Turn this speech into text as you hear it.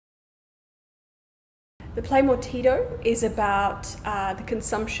The play Mortido is about the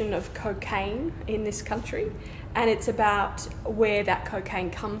consumption of cocaine in this country, and it's about where that cocaine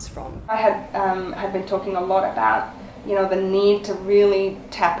comes from. I had been talking a lot about, you know, the need to really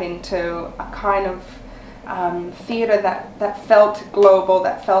tap into a kind of theatre that felt global,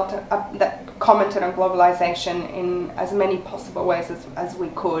 that that commented on globalization in as many possible ways as we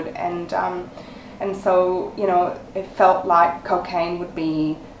could, and so, you know, it felt like cocaine would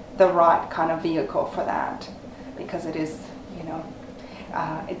be the right kind of vehicle for that, because it is, you know,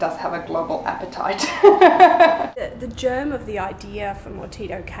 it does have a global appetite. The germ of the idea for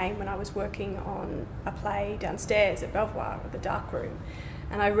Mortido came when I was working on a play downstairs at Belvoir, the dark room,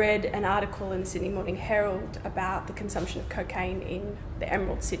 and I read an article in the Sydney Morning Herald about the consumption of cocaine in the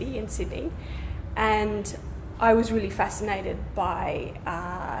Emerald City in Sydney, and I was really fascinated by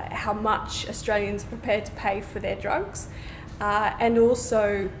how much Australians are prepared to pay for their drugs, and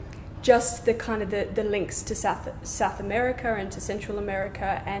also just the kind of the links to South America and to Central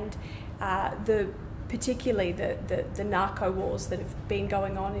America, and particularly the narco wars that have been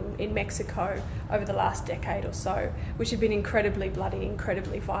going on in Mexico over the last decade or so, which have been incredibly bloody,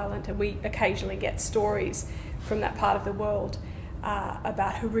 incredibly violent, and we occasionally get stories from that part of the world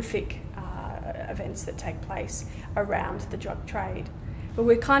about horrific events that take place around the drug trade. But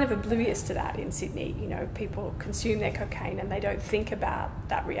we're kind of oblivious to that in Sydney. You know, people consume their cocaine and they don't think about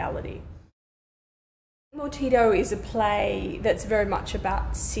that reality. Mortido is a play that's very much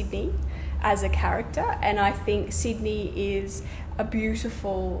about Sydney as a character, and I think Sydney is a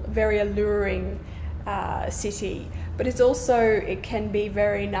beautiful, very alluring city, but it can be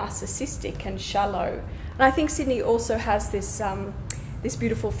very narcissistic and shallow. And I think Sydney also has this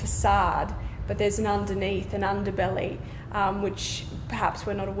beautiful facade, but there's an underbelly, which perhaps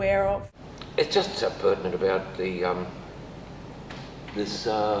we're not aware of. It's just so pertinent about the this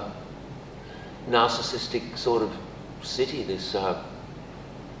narcissistic sort of city, this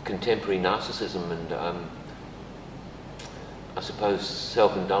contemporary narcissism, and I suppose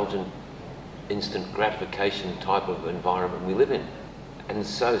self-indulgent, instant gratification type of environment we live in, and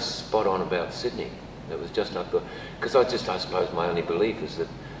so spot on about Sydney. It was just like because I suppose my only belief is that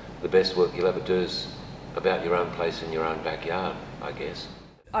the best work you'll ever do is about your own place in your own backyard, I guess.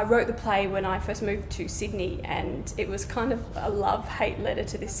 I wrote the play when I first moved to Sydney, and it was kind of a love-hate letter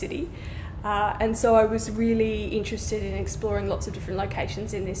to this city. And so I was really interested in exploring lots of different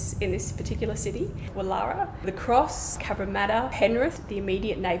locations in this particular city. Woollahra, the Cross, Cabramatta, Penrith, the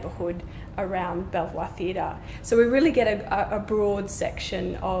immediate neighbourhood around Belvoir Theatre. So we really get a broad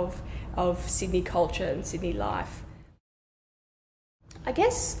section of Sydney culture and Sydney life. I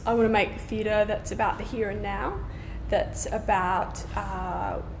guess I want to make theatre that's about the here and now, that's about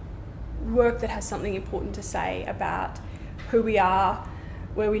work that has something important to say about who we are,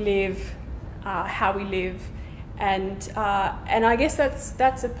 where we live, how we live, and I guess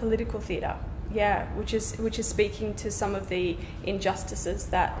that's a political theatre, yeah, which is speaking to some of the injustices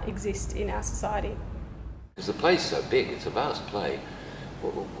that exist in our society. Because the play's so big, it's a vast play.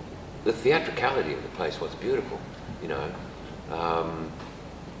 The theatricality of the place was beautiful, you know.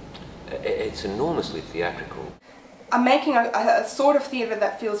 It's enormously theatrical. I'm making a sort of theatre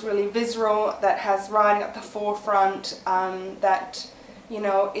that feels really visceral, that has writing at the forefront, that, you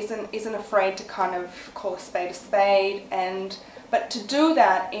know, isn't afraid to kind of call a spade, but to do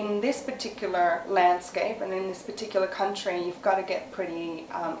that in this particular landscape and in this particular country, you've got to get pretty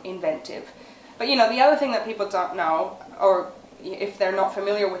inventive. But, you know, the other thing that people don't know, or if they're not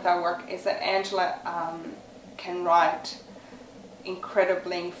familiar with our work, is that Angela can write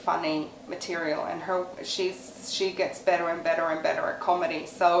incredibly funny material, and she gets better and better and better at comedy.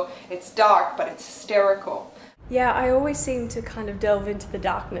 So it's dark, but it's hysterical. Yeah, I always seem to kind of delve into the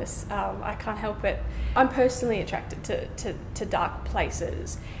darkness. I can't help it. I'm personally attracted to dark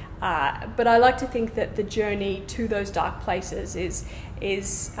places, but I like to think that the journey to those dark places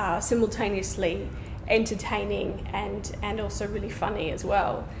is simultaneously entertaining and also really funny as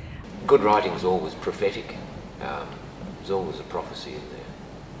well. Good writing is always prophetic. There's always a prophecy in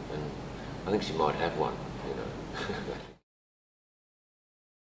there, and I think she might have one, you know.